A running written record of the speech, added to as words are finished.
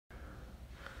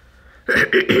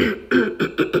Have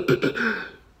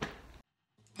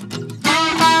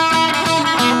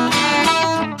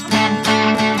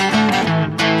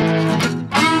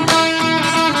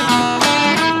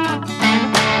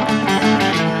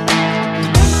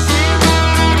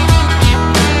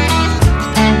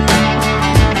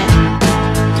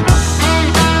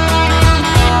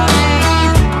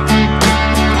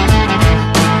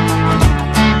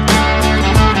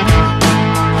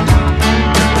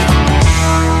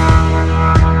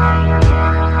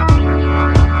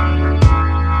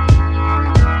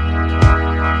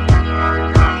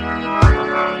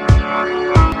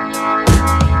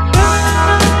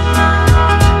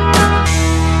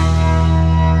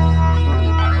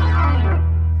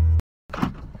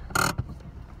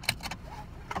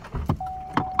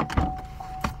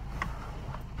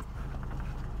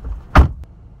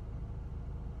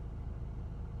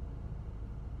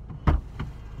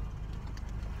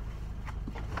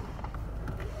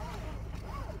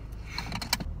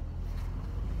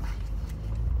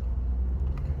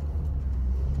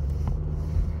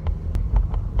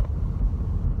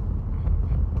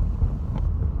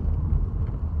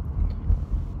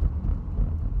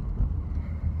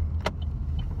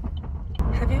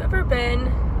you ever been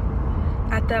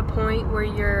at that point where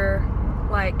you're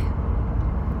like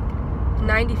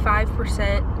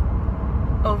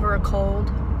 95% over a cold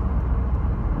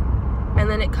and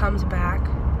then it comes back?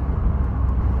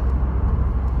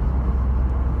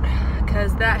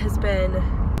 Because that has been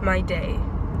my day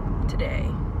today.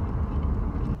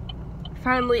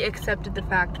 Finally accepted the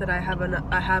fact that I have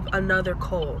another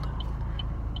cold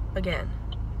again.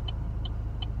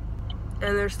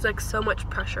 And there's like so much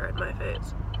pressure in my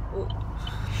face. Ooh.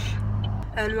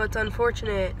 And what's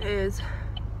unfortunate is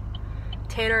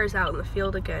Tanner is out in the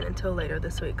field again until later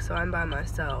this week, so I'm by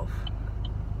myself.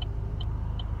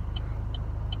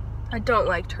 I don't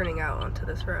like turning out onto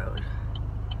this road.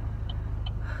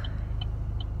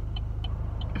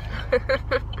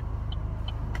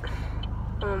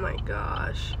 Oh my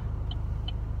gosh.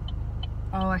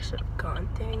 Oh, I should have gone,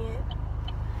 dang it.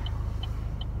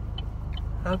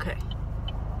 Okay.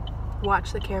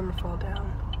 Watch the camera fall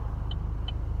down.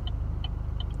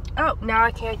 Oh, now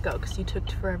I can't go because you took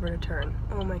forever to turn.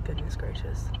 Oh my goodness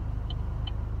gracious.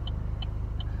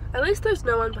 At least there's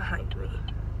no one behind me.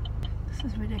 This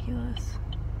is ridiculous.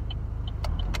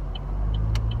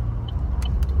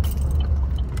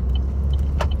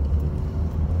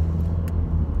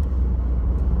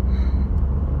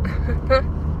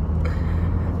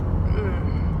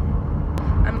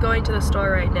 I'm going to the store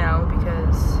right now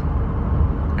because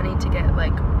I need to get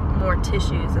like more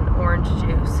tissues and orange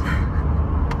juice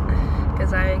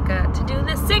because I got to do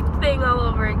the sick thing all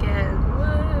over again. Woo.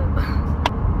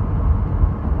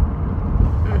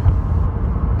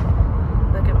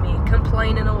 Look at me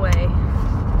complaining away.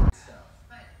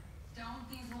 But don't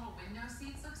these little window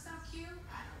seats look so cute?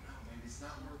 I don't know, maybe it's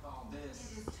not worth all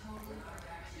this. It is totally worth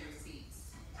window seats.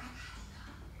 I gotta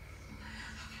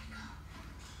go.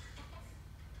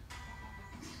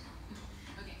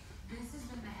 Okay, this has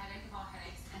been the headache of all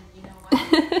headaches, and you know what?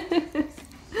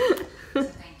 So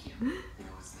thank you. You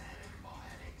know what's the headache of all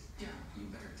headaches? Yeah. You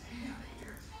better take out of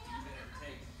here.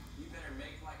 You better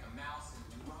make like a mouse and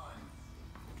run.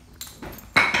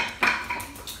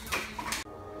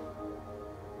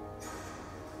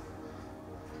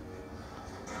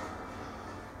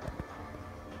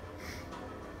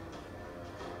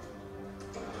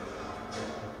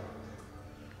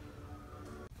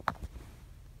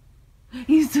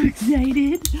 He's so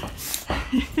excited.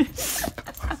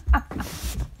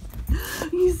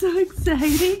 He's so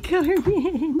excited,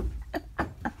 Carmen.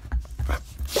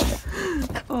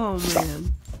 Oh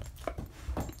man.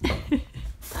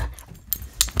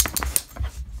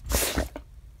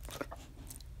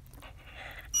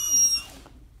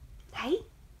 Hi.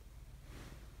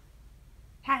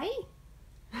 Hi.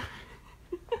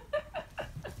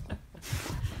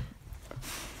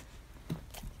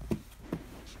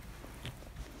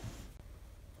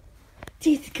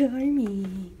 It's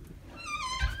Carmen.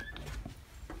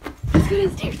 Let's go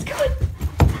downstairs, come on.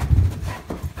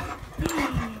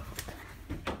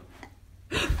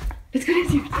 Let's go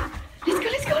downstairs. Let's go,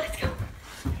 let's go, let's go.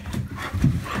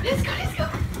 Let's go, let's go.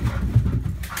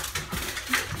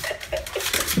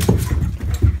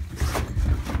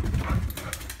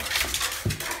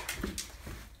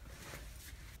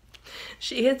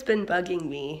 She has been bugging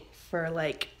me for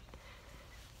like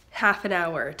half an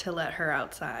hour to let her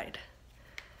outside.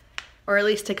 Or at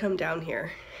least to come down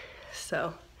here.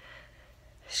 So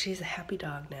she's a happy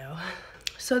dog now.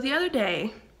 So the other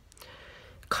day,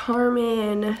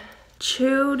 Carmen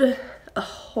chewed a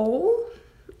hole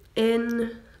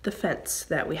in the fence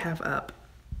that we have up.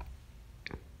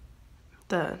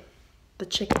 The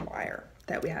chicken wire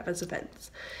that we have as a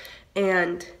fence.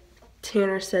 And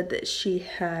Tanner said that she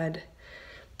had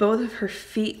both of her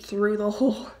feet through the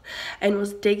hole and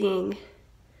was digging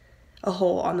a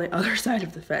hole on the other side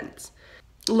of the fence.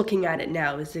 Looking at it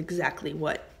now is exactly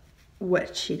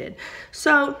what she did.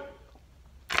 So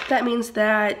that means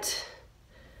that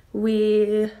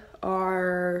we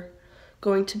are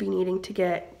going to be needing to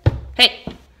get, hey,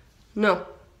 no.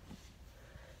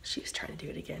 She's trying to do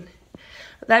it again.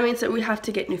 That means that we have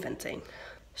to get new fencing.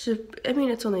 I mean,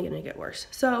 it's only gonna get worse.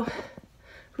 So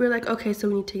we're like, okay, so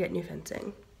we need to get new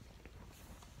fencing.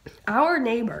 Our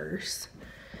neighbors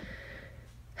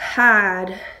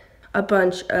had a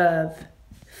bunch of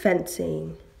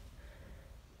fencing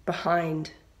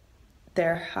behind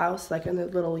their house, like in the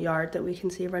little yard that we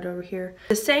can see right over here.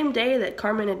 The same day that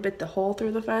Carmen had bit the hole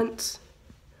through the fence,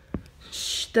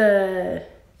 the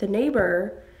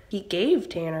neighbor, he gave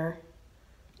Tanner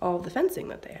all the fencing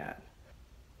that they had,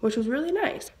 which was really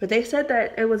nice. But they said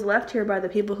that it was left here by the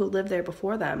people who lived there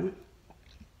before them.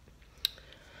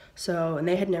 So, and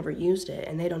they had never used it,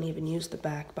 and they don't even use the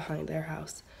back behind their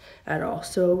house at all.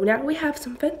 So now we have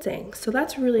some fencing. So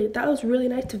that was really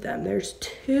nice of them. There's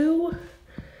 2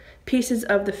 pieces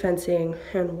of the fencing,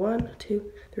 and 1,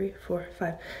 2, 3, 4,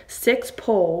 5, 6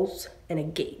 poles and a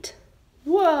gate.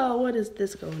 Whoa, what is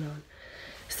this going on?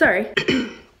 Sorry.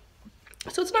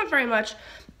 So it's not very much,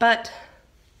 but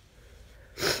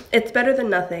it's better than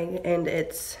nothing, and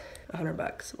it's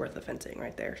 $100 worth of fencing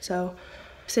right there. So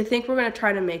I think we're gonna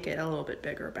try to make it a little bit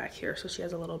bigger back here so she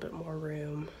has a little bit more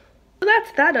room. So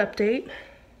that's that update.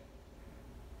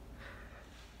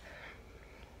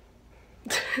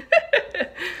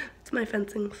 It's my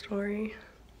fencing story.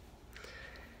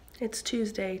 It's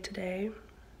Tuesday today.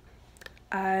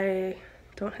 I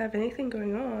don't have anything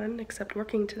going on except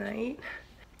working tonight.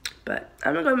 But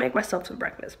I'm gonna go make myself some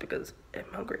breakfast because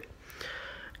I'm hungry.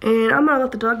 And I'm gonna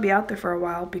let the dog be out there for a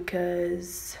while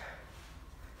because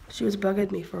she was bugging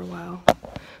me for a while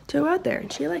to go out there,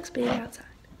 and she likes being outside.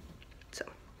 So,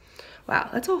 wow,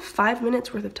 that's all 5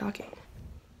 minutes worth of talking.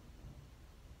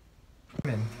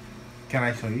 Carmen, can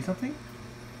I show you something?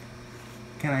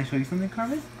 Can I show you something,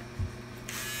 Carmen?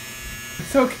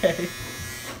 It's okay.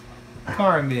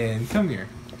 Carmen, come here.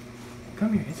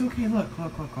 Come here. It's okay. Look.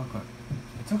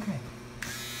 It's okay.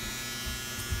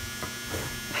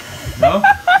 No?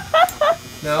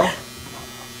 No?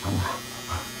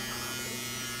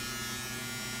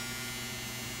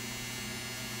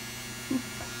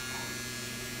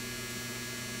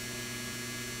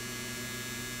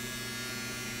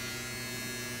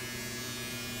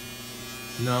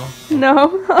 No?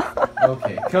 No.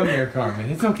 Okay, come here, Carmen.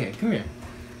 It's okay. Come here.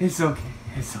 It's okay.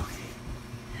 It's okay.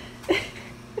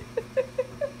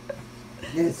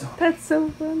 It's okay. That's so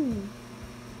funny.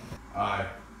 I,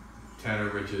 Tanner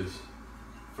Riches,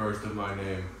 first of my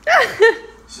name,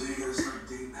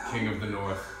 King of the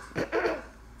North,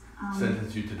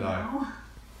 sentence you to die.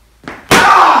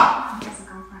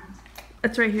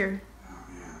 It's right here.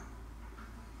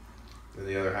 And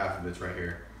the other half of it's right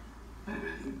here.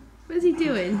 What is he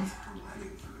doing?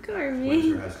 Winter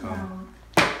Carmen. has come.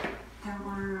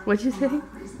 What'd you say?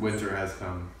 Winter has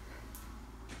come.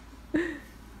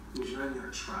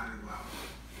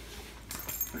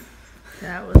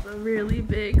 That was a really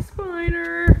big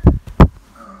spider.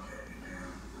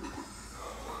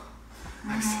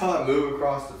 I saw it move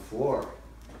across the floor.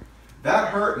 That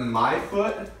hurt in my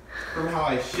foot from how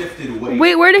I shifted weight.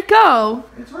 Wait, where'd it go?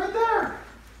 It's right there.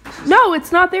 No,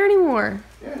 it's not there anymore.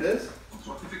 Yeah, it is.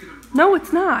 No,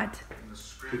 it's not.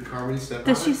 Did Carmen step on it?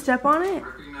 Did she step on it?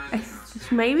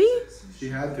 Maybe? She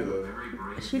had to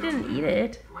have. She didn't eat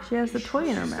it. She has the toy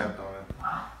in her She mouth. stepped on it. It's in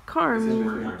Carmen.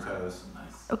 between her toes.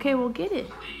 Okay, we'll get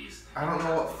it. I don't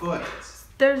know what foot.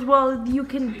 Well, you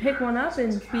can pick one up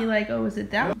and be like, oh, is it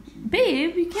that one?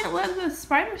 Babe, you can't let the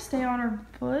spider stay on her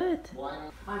foot.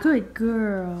 Good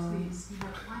girl.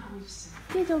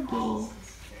 Good doggy.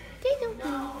 Good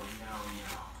doggy.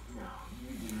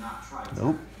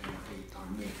 Nope.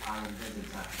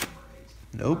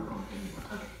 Nope.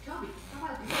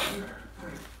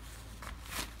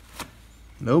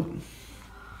 Nope.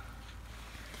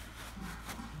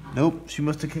 Nope. She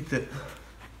must have kicked it.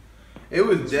 It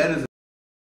was dead as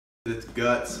its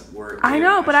guts were. I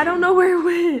know, but I don't know where it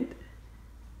went.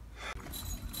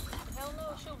 Hell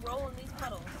no, she'll roll in these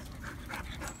puddles. I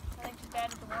think she's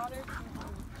bad at the water.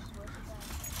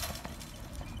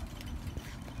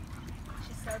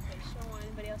 She's selfish. She don't want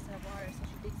anybody else to have water, so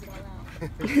she digs it all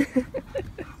out.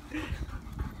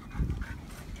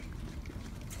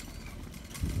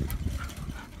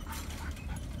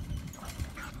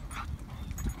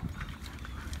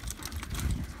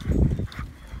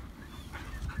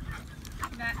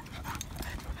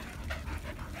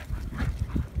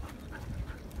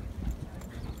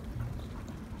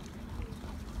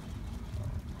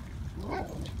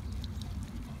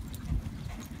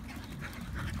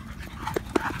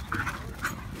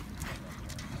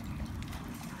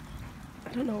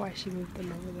 I don't know why she moved them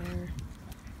over there.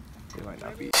 They might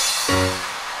not be